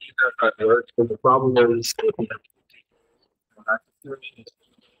to figure out how it works, but the problem is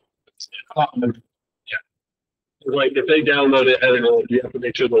yeah. Like if they download it, edit it, you have to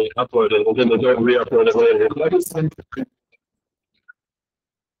make sure they upload it, and then they don't re-upload it later.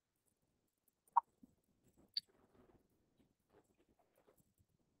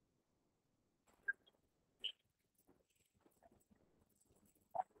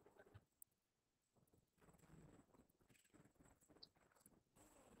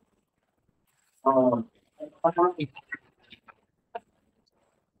 Um,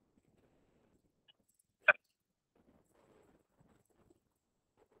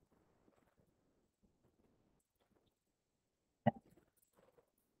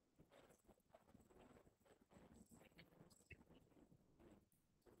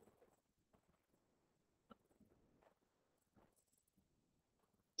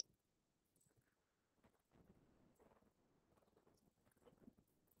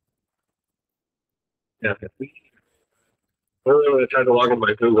 Yeah. Earlier when I tried to log in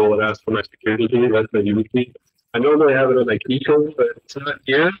my Google, it asked for my security key. That's my unique key. I normally have it on my key code, but it's not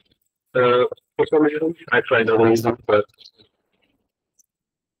here for some reason. I tried to lose it, but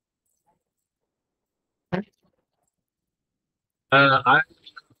I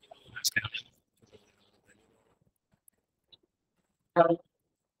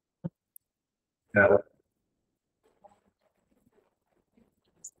yeah,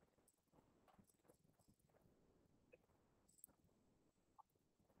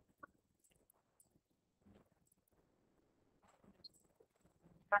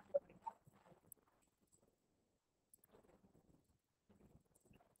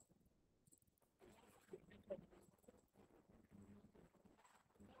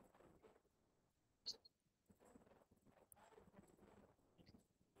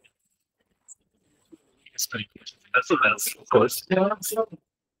 that's the best, of course. Yeah, so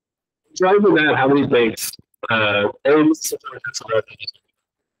driving that, how many banks? Owns uh,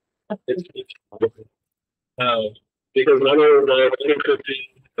 because another the encrypting,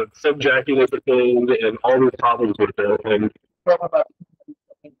 the subjacking is a thing, and all these problems with it, and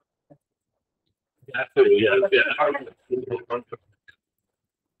that too, yeah, yeah.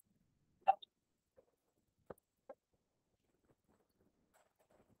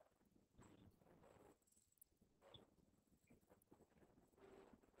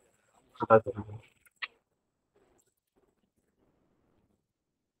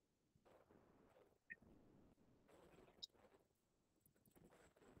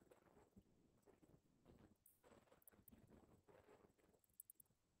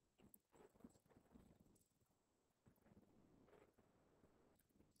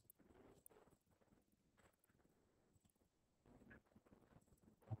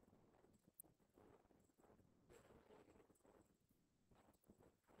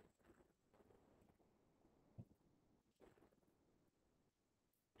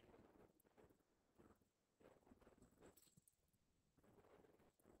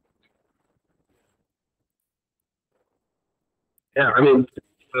 Yeah, I mean,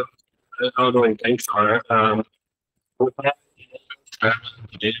 ongoing thanks are with that,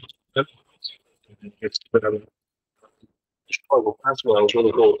 it's oh, basketball was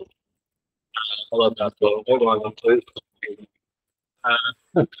really cool. I love basketball. Hold on, please.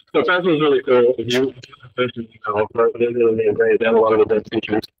 So basketball was really cool. You know, but it really great. They have a lot of the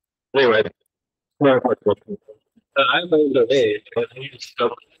features. Anyway, more basketball. I learned a way. I use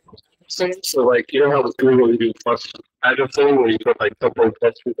stuff. So like you know how with Google you do plus address thing where you put like couple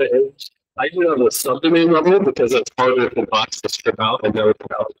plus with the age. I do it on the subdomain level because it's harder for bots to strip out and never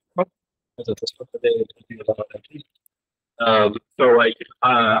put out. Because it's a subdomain about that. So like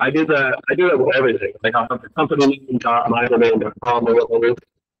I did that. I do that with everything. Like I'll have the company name dot my domain dot com or whatever,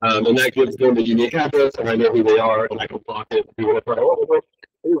 and that gives them the unique address, and I know who they are, and I can block it. Do whatever I want.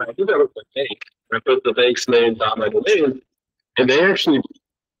 Anyway, I did that with the bank. I put the bank's name dot my domain, and they actually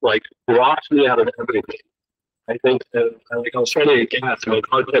like blocked me out of everything. I think like I was trying to get gas, and my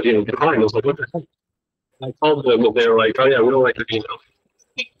card kept getting declined. I was like, what the heck? And I called them, and they were like, oh yeah, we don't like the email.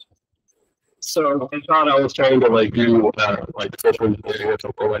 So I thought I was trying to like do like social engineering or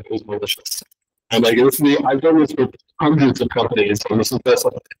something like it was malicious. And like this is I've done this with hundreds of companies, and this is best.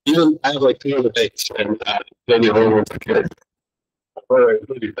 Even I have like 200 dates, and then the other ones are good. All right,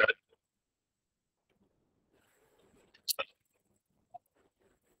 we'll do that.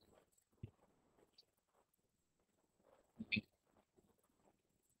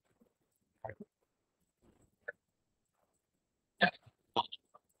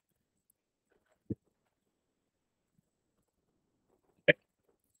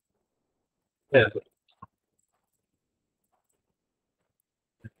 Yeah,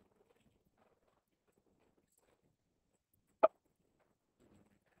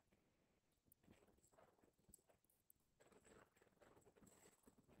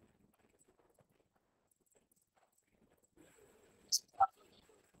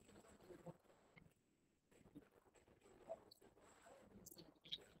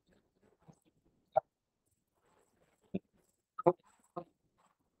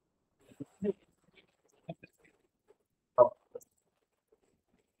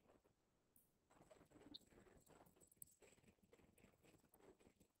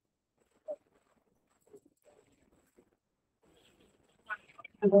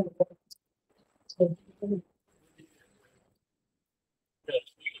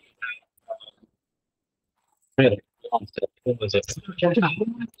 really. What was it?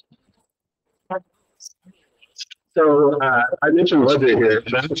 So I mentioned Ledger here,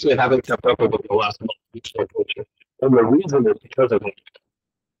 and I actually haven't kept up with it the last month. And the reason is because of it.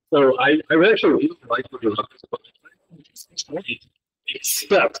 So I would actually really like to do this, but it's great.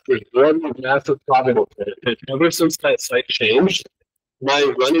 Except there's one massive problem with it. And ever since that site changed,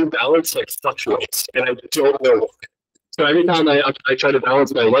 my running balance like fluctuates, and I don't know why. So every time I try to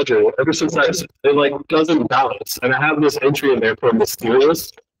balance my ledger, ever since that it like doesn't balance, and I have this entry in there for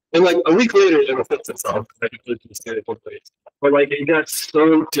mysterious, and like a week later it'll fix itself. I can put it in place. But like it got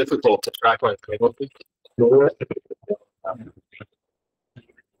so difficult to track my payments.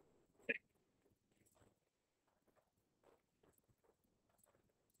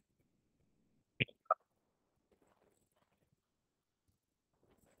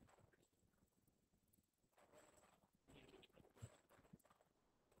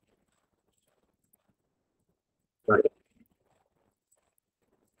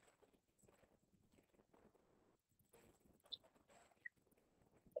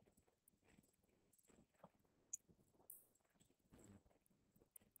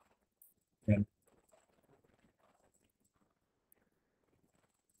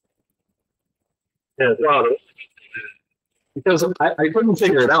 Yeah, wow. Because I couldn't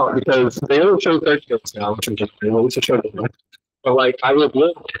figure it out because they don't show credit cards now, which is just they always show them. But like I would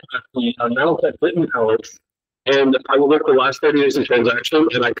look at the amount that written hours, and I would look the last 30 days of transaction,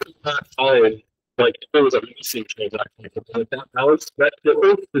 and I could not find like if there was a missing transaction. Like that balance, that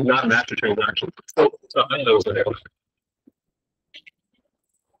difference did not match a transaction. So I know what it was.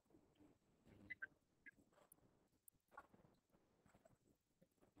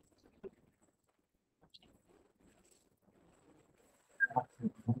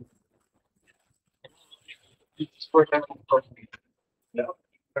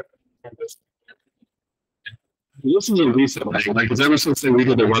 This is a recent thing, like, because ever since they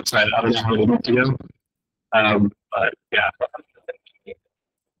redid their website, I don't know how they look again. But yeah, I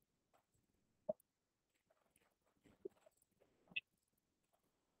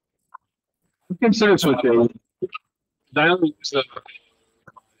consider switching. I only use the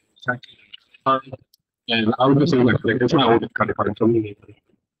card, and I would just say like, it's my old credit card for me.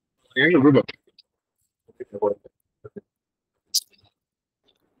 I can remove it.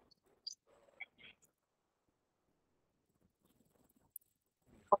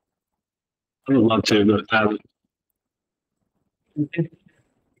 I would love to, but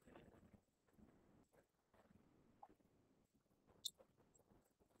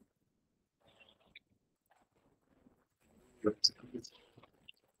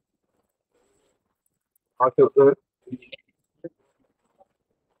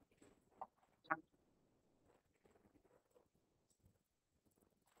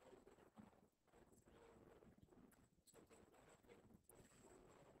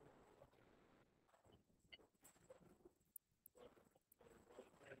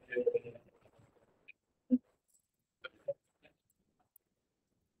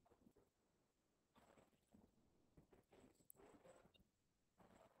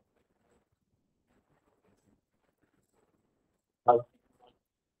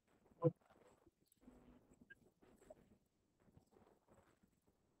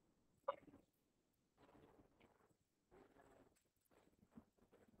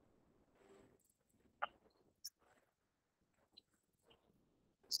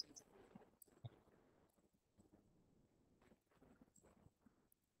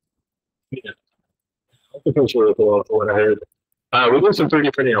yeah, I think it's really cool for what I heard. We do some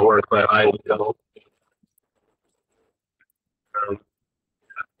 3D printing at work, but I don't. Um,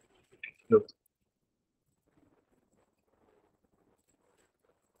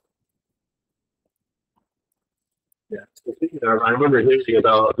 yeah, I remember hearing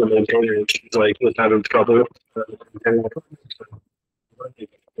about the maintainer, like was having trouble. Maintaining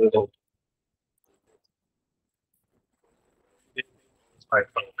the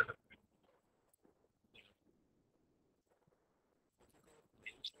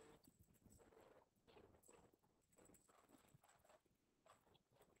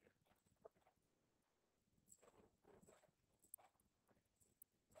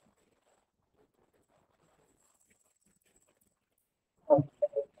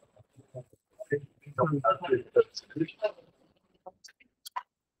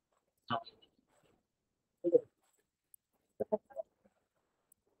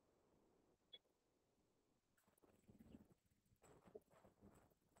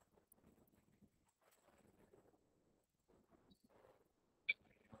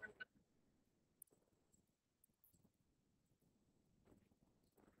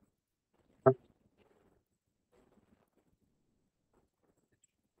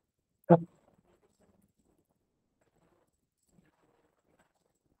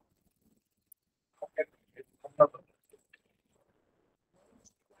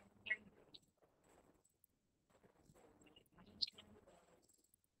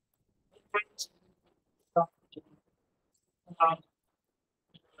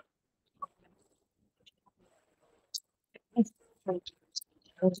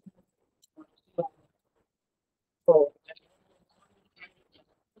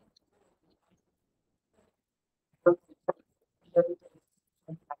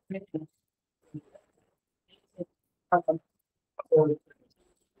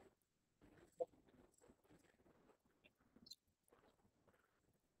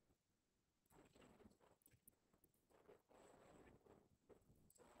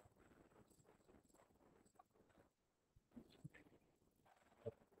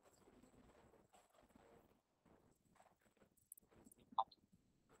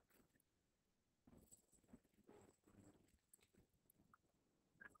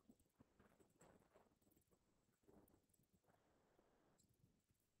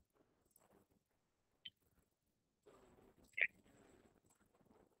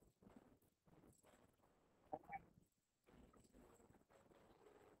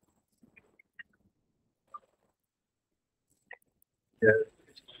Yeah,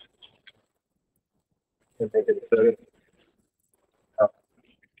 I think it's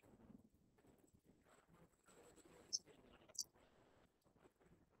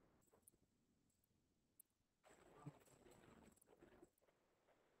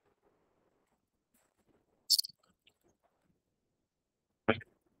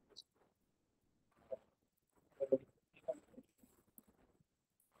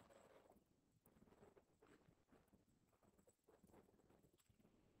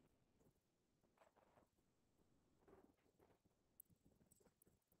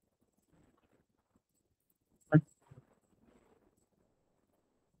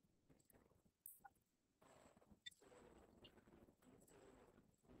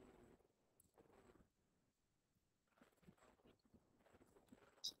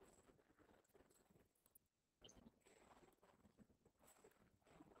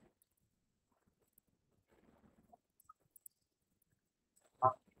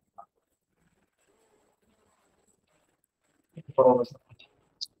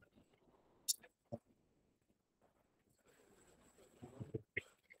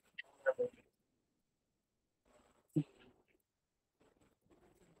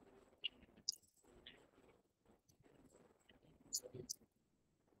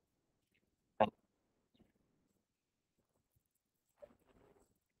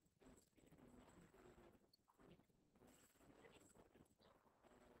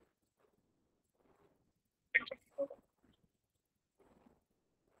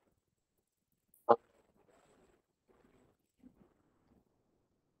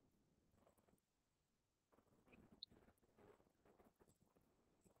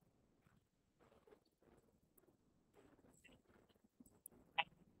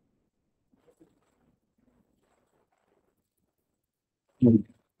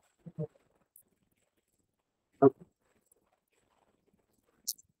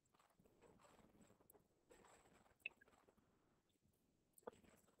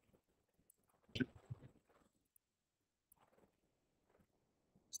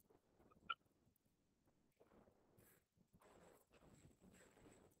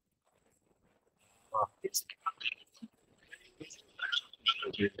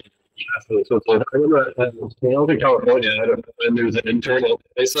So I remember when I was in California, and there was an intern at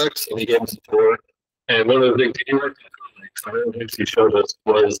SpaceX, and he gave us a tour. And one of the things he worked on, like, some of the things he showed us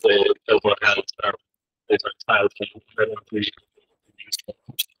was the Tesla had these like tiles.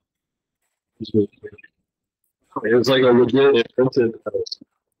 It was like a legit printed.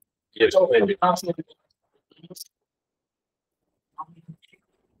 Yes,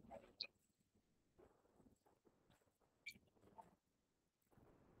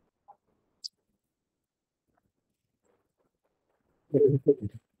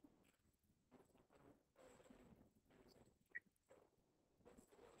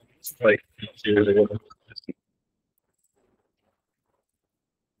 like years ago.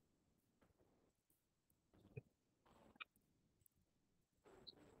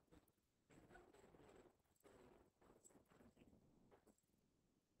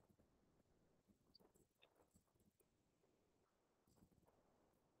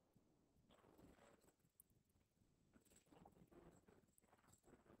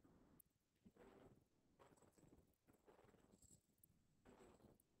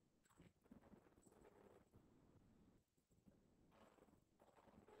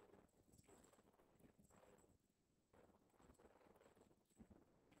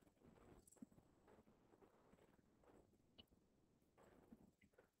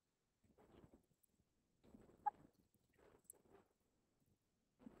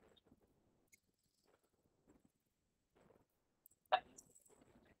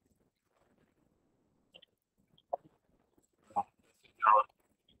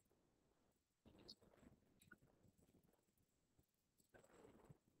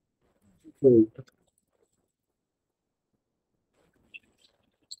 That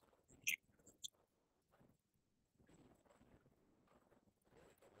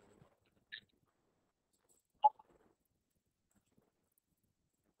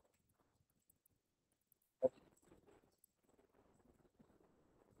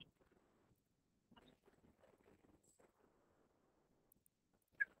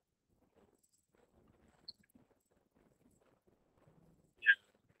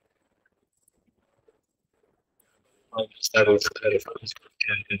is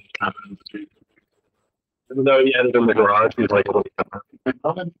even though he ended in the garage, he's like, "Oh,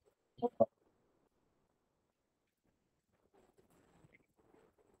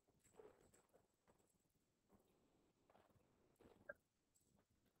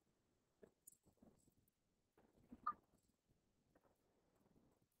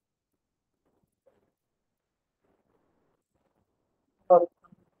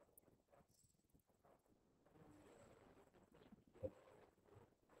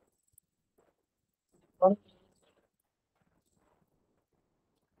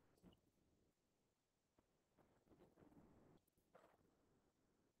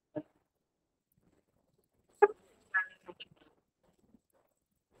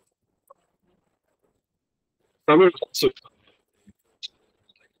 I'm also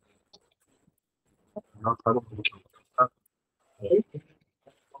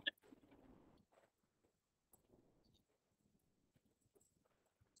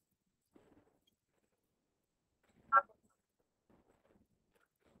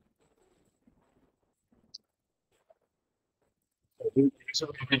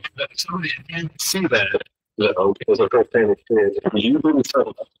somebody didn't see that, because of her fan experience. You really saw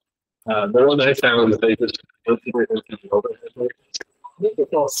that. The one I found is they just instantly emptied the overhead.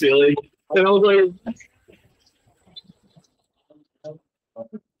 It's all ceiling. And I was like,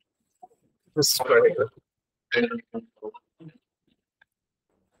 this is great.